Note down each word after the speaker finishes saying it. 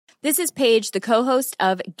This is Paige, the co-host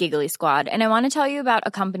of Giggly Squad, and I want to tell you about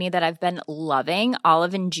a company that I've been loving,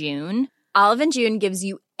 Olive & June. Olive & June gives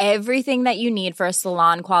you everything that you need for a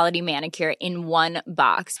salon-quality manicure in one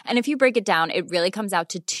box. And if you break it down, it really comes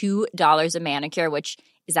out to $2 a manicure, which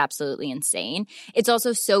is absolutely insane. It's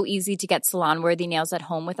also so easy to get salon-worthy nails at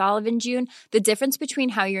home with Olive & June. The difference between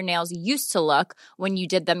how your nails used to look when you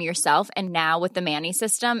did them yourself and now with the Mani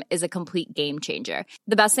system is a complete game changer.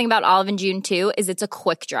 The best thing about Olive & June, too, is it's a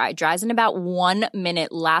quick dry. Dries in about 1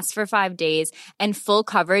 minute, lasts for 5 days, and full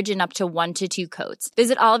coverage in up to 1 to 2 coats.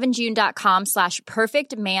 Visit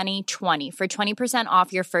oliveandjune.com/perfectmani20 for 20%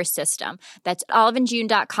 off your first system. That's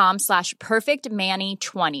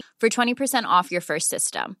oliveandjune.com/perfectmani20 for 20% off your first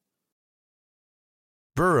system.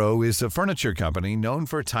 Burrow is a furniture company known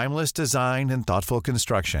for timeless design and thoughtful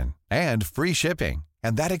construction and free shipping,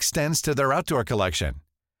 and that extends to their outdoor collection.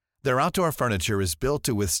 Their outdoor furniture is built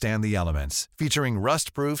to withstand the elements, featuring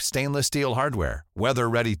rust-proof stainless steel hardware,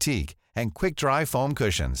 weather-ready teak, and quick-dry foam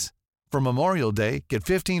cushions. For Memorial Day, get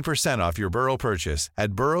 15% off your Burrow purchase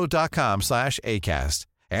at burrow.com/acast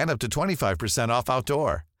and up to 25% off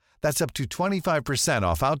outdoor. That's up to 25%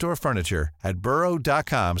 off outdoor furniture at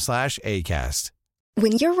burrow.com/acast.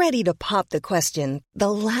 When you're ready to pop the question,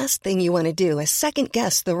 the last thing you want to do is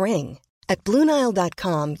second-guess the ring. At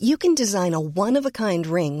BlueNile.com, you can design a one-of-a-kind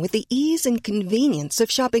ring with the ease and convenience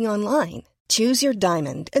of shopping online. Choose your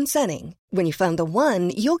diamond and setting. When you find the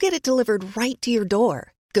one, you'll get it delivered right to your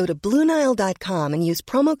door. Go to BlueNile.com and use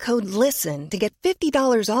promo code LISTEN to get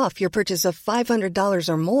 $50 off your purchase of $500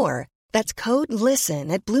 or more. That's code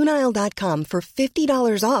LISTEN at BlueNile.com for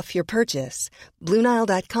 $50 off your purchase.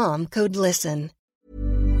 BlueNile.com, code LISTEN.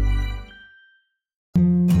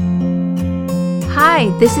 Hi,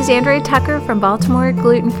 this is Andrea Tucker from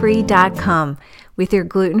BaltimoreGlutenFree.com with your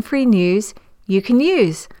gluten-free news you can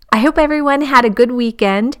use. I hope everyone had a good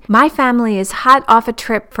weekend. My family is hot off a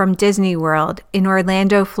trip from Disney World in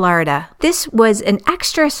Orlando, Florida. This was an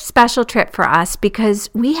extra special trip for us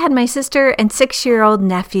because we had my sister and 6-year-old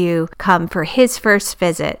nephew come for his first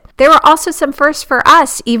visit. There were also some firsts for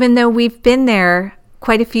us, even though we've been there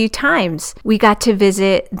quite a few times. We got to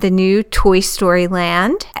visit the new Toy Story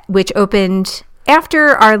Land, which opened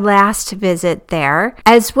after our last visit there,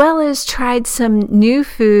 as well as tried some new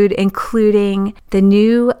food, including the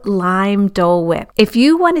new lime Dole Whip. If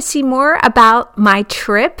you want to see more about my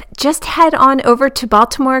trip, just head on over to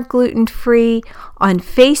Baltimore Gluten Free on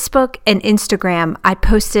Facebook and Instagram. I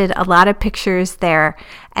posted a lot of pictures there,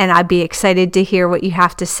 and I'd be excited to hear what you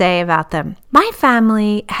have to say about them. My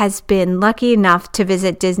family has been lucky enough to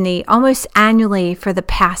visit Disney almost annually for the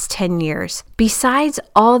past 10 years. Besides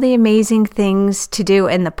all the amazing things to do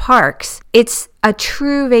in the parks, it's a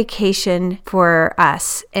true vacation for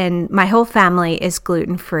us, and my whole family is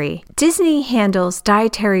gluten-free. Disney handles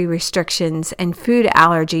dietary restrictions and food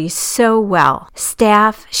allergies so well.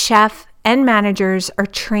 Staff, chef, and managers are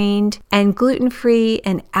trained, and gluten-free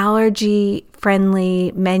and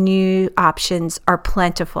allergy-friendly menu options are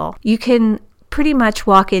plentiful. You can pretty much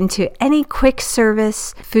walk into any quick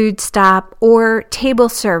service, food stop, or table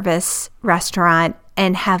service restaurant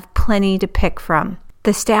and have plenty to pick from.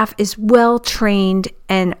 The staff is well trained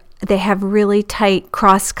and they have really tight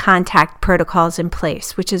cross-contact protocols in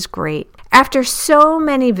place, which is great. After so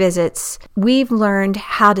many visits, we've learned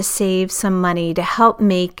how to save some money to help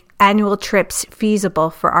make annual trips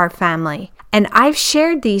feasible for our family. And I've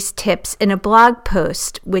shared these tips in a blog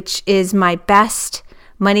post, which is my best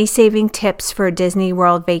money-saving tips for a Disney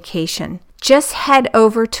World vacation. Just head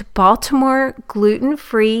over to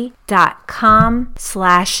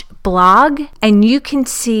BaltimoreGlutenFree.com/blog and you can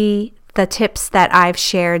see the tips that I've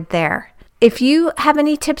shared there. If you have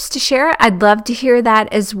any tips to share, I'd love to hear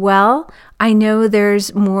that as well. I know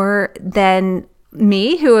there's more than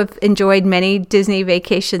me who have enjoyed many Disney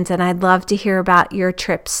vacations, and I'd love to hear about your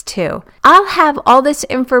trips too. I'll have all this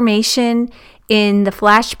information in the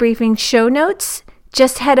Flash Briefing show notes.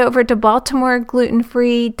 Just head over to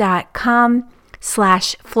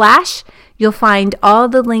BaltimoreGlutenFree.com/flash. You'll find all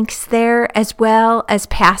the links there as well as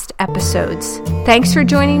past episodes. Thanks for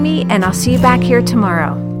joining me, and I'll see you back here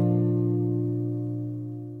tomorrow.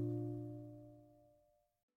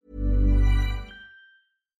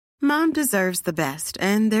 Mom deserves the best,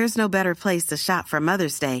 and there's no better place to shop for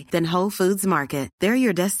Mother's Day than Whole Foods Market. They're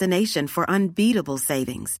your destination for unbeatable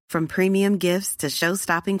savings, from premium gifts to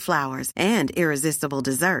show-stopping flowers and irresistible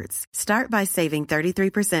desserts. Start by saving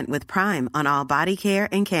 33% with Prime on all body care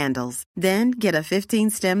and candles. Then get a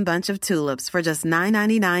 15-stem bunch of tulips for just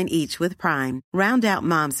 $9.99 each with Prime. Round out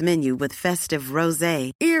Mom's menu with festive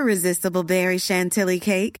rosé, irresistible berry chantilly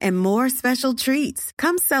cake, and more special treats.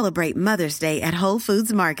 Come celebrate Mother's Day at Whole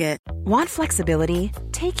Foods Market. Want flexibility?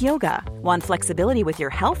 Take yoga. Want flexibility with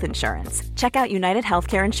your health insurance? Check out United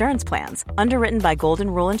Healthcare Insurance Plans. Underwritten by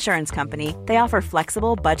Golden Rule Insurance Company, they offer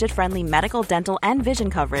flexible, budget-friendly medical, dental, and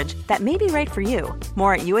vision coverage that may be right for you.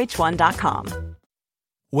 More at UH1.com.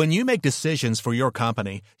 When you make decisions for your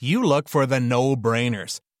company, you look for the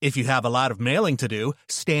no-brainers. If you have a lot of mailing to do,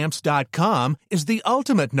 Stamps.com is the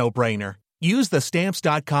ultimate no-brainer. Use the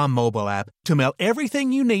Stamps.com mobile app to mail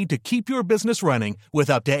everything you need to keep your business running with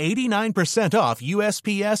up to 89% off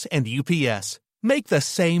USPS and UPS. Make the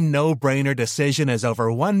same no-brainer decision as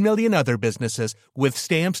over 1 million other businesses with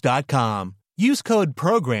Stamps.com. Use code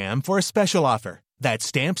PROGRAM for a special offer. That's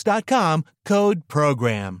Stamps.com, code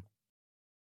PROGRAM.